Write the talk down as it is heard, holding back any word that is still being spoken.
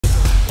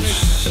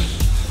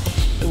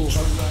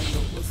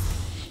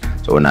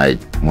So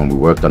when we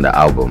worked on the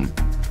album,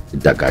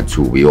 that guy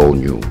too, we all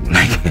knew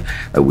like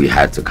we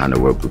had to kind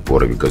of work with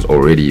Porter because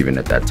already even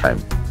at that time,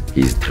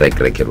 his track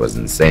record was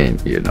insane,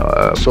 you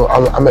know. So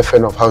I'm a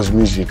fan of house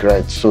music,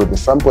 right? So the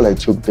sample I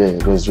took there,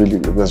 it was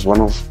one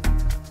of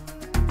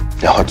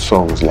the hot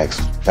songs. Like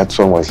that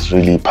song was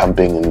really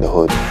pumping in the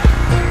hood.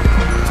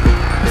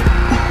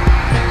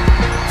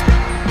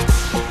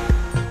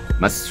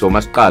 So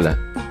Masqala,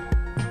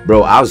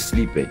 bro, I was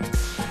sleeping,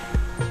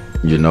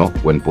 you know,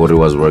 when Porter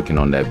was working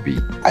on that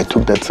beat. I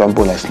took that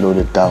sample, I slowed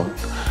it down.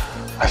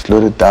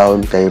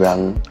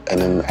 Kairang, and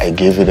then I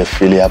gave it a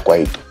filia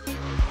quite,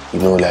 you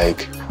know,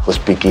 like was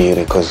speaking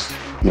because,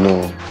 you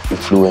know,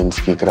 influence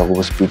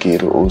was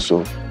speaking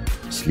also.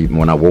 Sleep.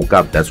 When I woke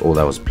up, that's all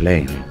that was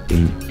playing,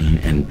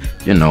 and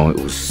you know, it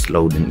was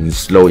slow.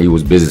 He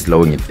was busy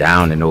slowing it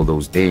down and all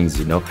those things,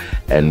 you know.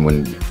 And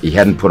when he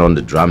hadn't put on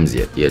the drums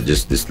yet, he had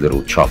just this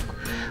little chop,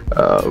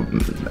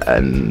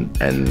 and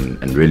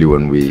really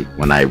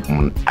when I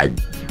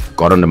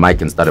got on the mic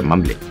and started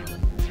mumbling,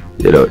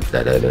 you know,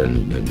 I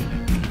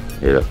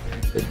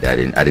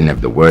didn't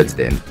have the words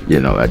then, you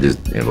know. I just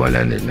and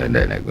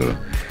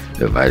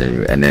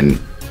then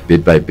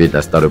bit by bit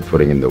I started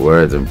putting in the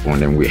words, and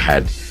then we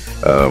had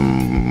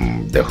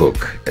the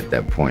hook at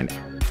that point.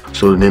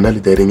 So then I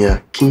did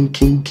king,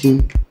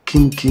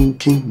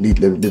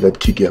 let that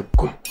kick up,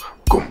 go.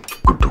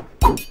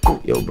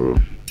 Yo, bro,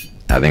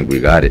 I think we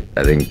got it.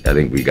 I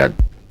think we got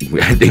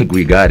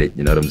it.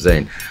 You know what I'm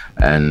saying?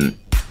 And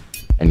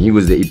he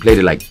played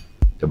it like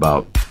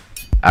about,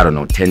 I don't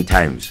know, 10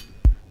 times,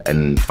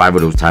 and 5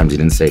 of those times he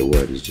didn't say a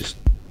word. He's just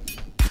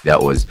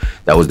that was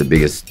the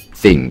biggest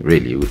thing,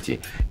 really.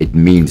 It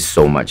means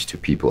so much to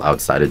people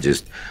outside of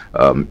just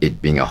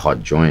it being a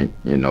hot joint.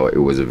 You know, it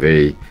was a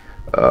very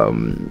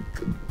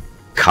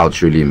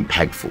culturally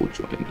impactful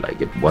joint. Like,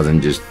 it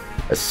wasn't just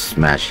a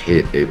smash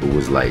hit. It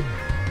was like,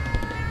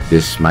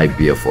 this might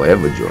be a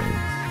forever joint.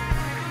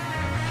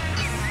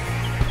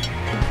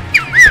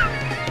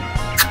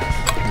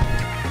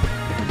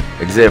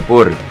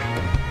 Example,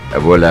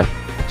 voilà,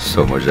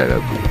 somos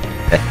jagaku.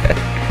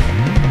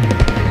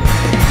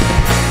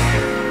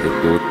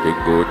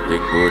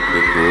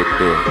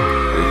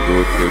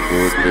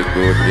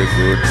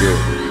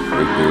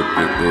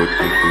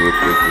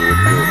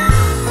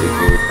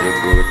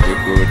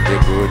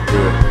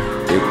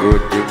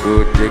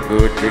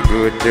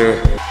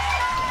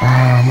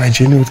 Ah, my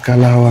journey with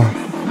Kalawa.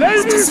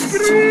 Ladies,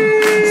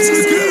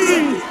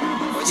 scream!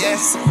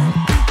 Yes.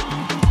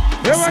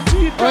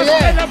 Oh,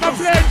 yeah.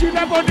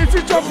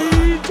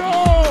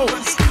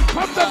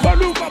 Pop the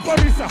volume,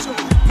 Maphorisa.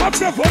 Pop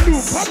the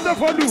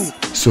volume.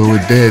 So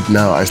with that,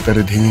 now I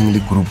started hanging the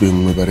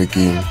grouping with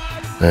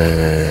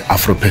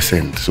Afro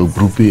Percent. So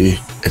groupie,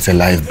 it's a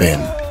live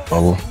band.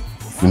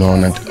 You know,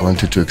 I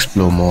wanted to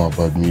explore more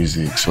about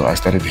music, so I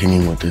started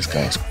hanging with these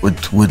guys.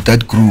 With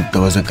that group,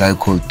 there was a guy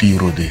called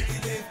Tiro there.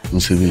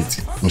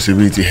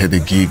 Msebeti had a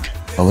gig.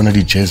 I wanted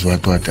to jazz or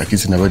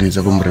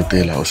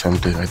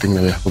something. I think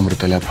they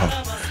were Pub.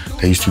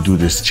 They used to do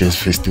these jazz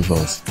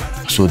festivals.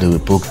 So they were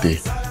booked there.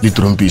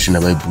 Little piece in a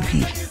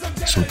bookie.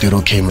 So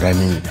Tiro came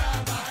running.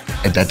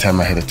 At that time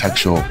I had a tuck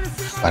shop.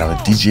 But our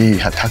DJ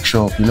had tuck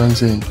shop, you know what I'm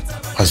saying?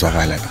 I was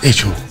like, hey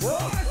Joe.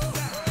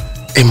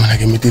 Hey man, I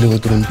can meet you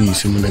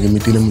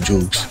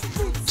jokes.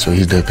 So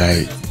he's the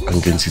guy I'm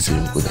going to see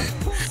him go there.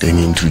 Then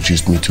he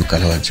introduced me to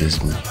Kalawa Jazz.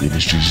 He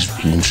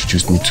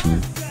introduced me to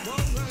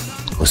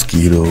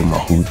Oskiro,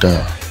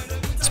 Mahuta,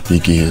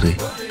 Speaker,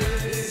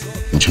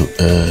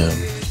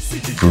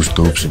 Bruce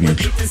Dope's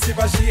beat.